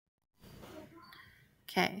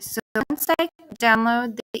Okay, so once I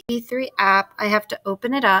download the E3 app, I have to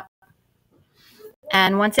open it up.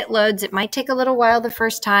 And once it loads, it might take a little while the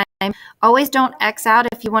first time. Always don't X out.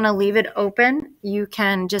 If you want to leave it open, you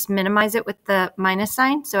can just minimize it with the minus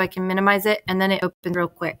sign. So I can minimize it and then it opens real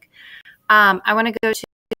quick. I want to go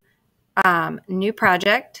to new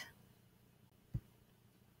project.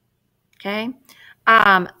 Okay.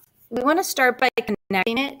 We want to start by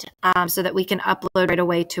connecting it so that we can upload right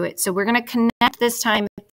away to it. So we're going to connect this time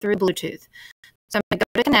through Bluetooth. So I'm going to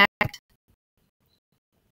go to connect.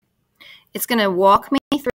 It's going to walk me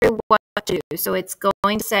through what to do. So it's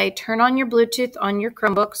going to say, turn on your Bluetooth on your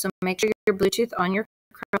Chromebook. So make sure your Bluetooth on your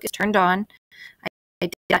Chromebook is turned on. I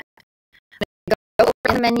did that. I'm going to go over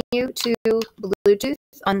in the menu to Bluetooth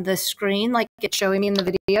on the screen like it's showing me in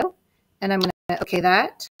the video. And I'm going to okay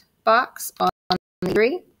that box on the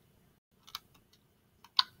 3.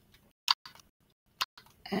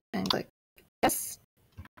 And click yes.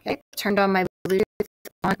 Okay, turned on my Bluetooth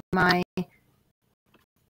on my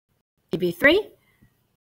EV3.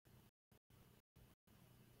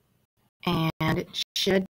 And it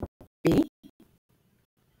should be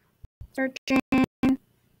searching,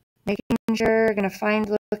 making sure, going to find,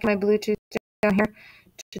 look at my Bluetooth down here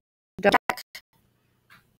to double check.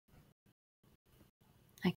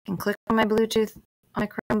 I can click on my Bluetooth on my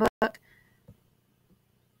Chromebook.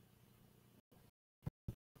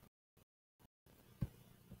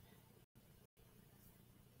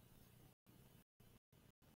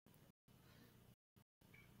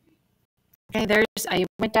 Okay, I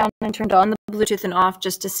went down and turned on the Bluetooth and off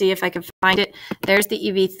just to see if I could find it. There's the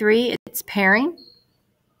EV3, it's pairing.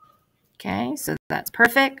 Okay, so that's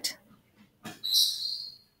perfect.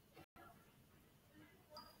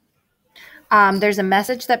 There's a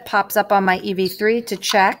message that pops up on my EV3 to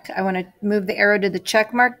check. I want to move the arrow to the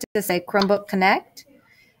check mark to say Chromebook Connect.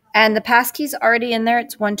 And the passkey's already in there.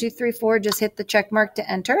 It's 1234. Just hit the check mark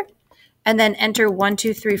to enter. And then enter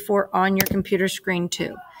 1234 on your computer screen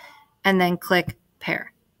too. And then click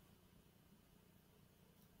pair.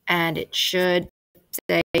 And it should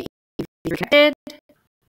say EV3 connected.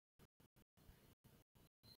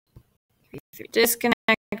 EV3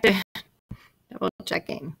 disconnected. Double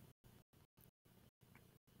checking.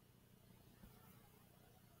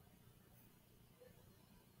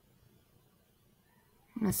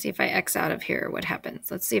 Let's see if I X out of here, what happens.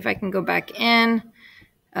 Let's see if I can go back in.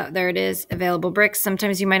 There it is, available bricks.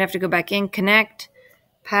 Sometimes you might have to go back in, connect,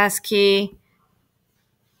 passkey.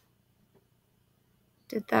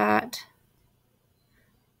 Did that.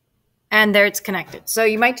 And there it's connected. So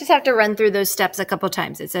you might just have to run through those steps a couple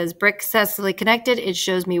times. It says brick successfully connected. It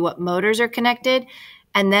shows me what motors are connected.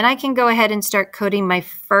 And then I can go ahead and start coding my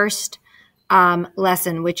first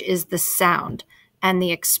lesson, which is the sound and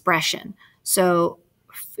the expression. So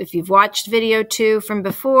if you've watched video 2 from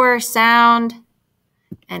before, sound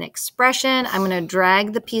and expression, I'm going to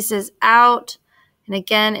drag the pieces out. And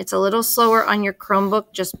again, it's a little slower on your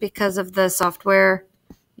Chromebook just because of the software.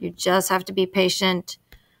 You just have to be patient.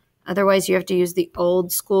 Otherwise, you have to use the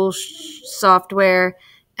old school software.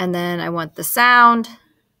 And then I want the sound.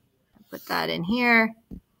 Put that in here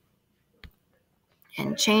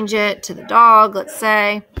and change it to the dog, let's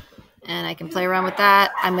say. And I can play around with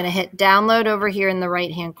that. I'm going to hit download over here in the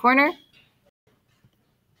right-hand corner.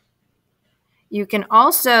 You can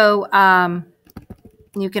also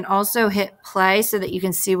hit play so that you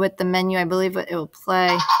can see what the menu, I believe it will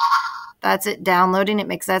play. That's it downloading. It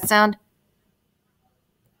makes that sound.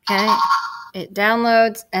 Okay. It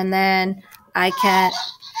downloads and then I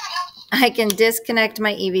can disconnect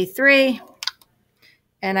my EV3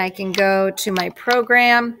 and I can go to my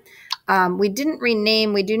program. We didn't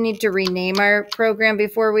rename. We do need to rename our program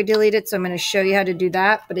before we delete it. So I'm going to show you how to do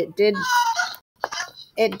that. But it did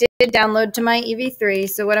download to my EV3.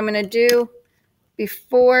 So what I'm going to do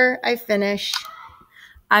before I finish,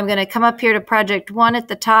 I'm going to come up here to project 1 at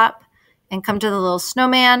the top and come to the little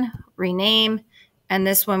snowman, rename. And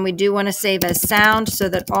this one we do want to save as sound so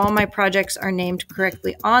that all my projects are named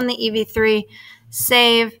correctly on the EV3.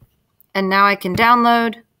 Save. And now I can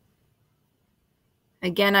download.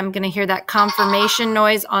 Again, I'm going to hear that confirmation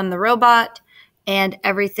noise on the robot, and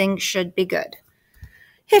everything should be good.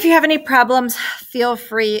 If you have any problems, feel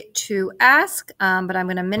free to ask, but I'm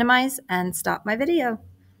going to minimize and stop my video.